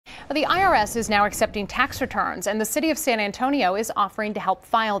The IRS is now accepting tax returns, and the city of San Antonio is offering to help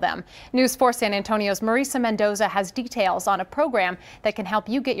file them. News 4 San Antonio's Marisa Mendoza has details on a program that can help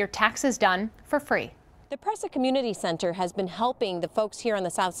you get your taxes done for free. The Presa Community Center has been helping the folks here on the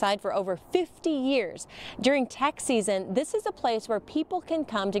South Side for over 50 years. During tax season, this is a place where people can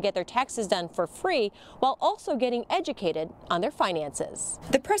come to get their taxes done for free while also getting educated on their finances.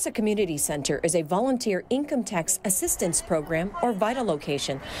 The Presa Community Center is a volunteer income tax assistance program, or VITA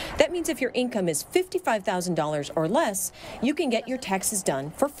location. That means if your income is $55,000 or less, you can get your taxes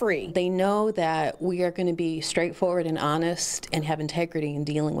done for free. They know that we are going to be straightforward and honest and have integrity in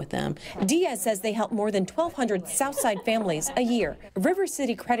dealing with them. Diaz says they help more than 1,200 Southside families a year. River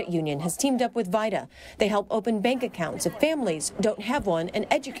City Credit Union has teamed up with VITA. They help open bank accounts if families don't have one and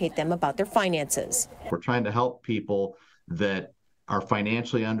educate them about their finances. We're trying to help people that are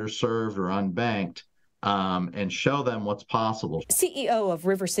financially underserved or unbanked and show them what's possible. CEO of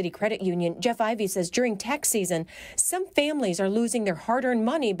River City Credit Union, Jeff Ivey, says during tax season, some families are losing their hard-earned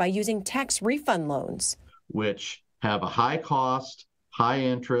money by using tax refund loans, which have a high cost, high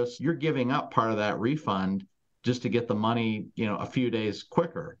interest. You're giving up part of that refund just to get the money, a few days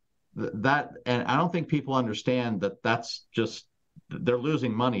quicker. And I don't think people understand that that's just, they're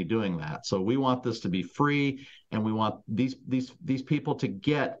losing money doing that. So we want this to be free, and we want these people to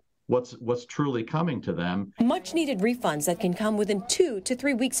get what's truly coming to them. Much needed refunds that can come within 2 to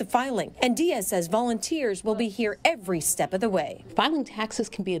 3 weeks of filing. And Diaz says volunteers will be here every step of the way. Filing taxes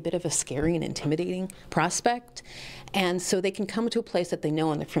can be a bit of a scary and intimidating prospect, and so they can come to a place that they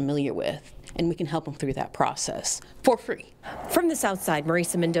know and they're familiar with, and we can help them through that process for free. From the South Side,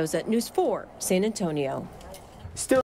 Marisa Mendoza, News 4, San Antonio.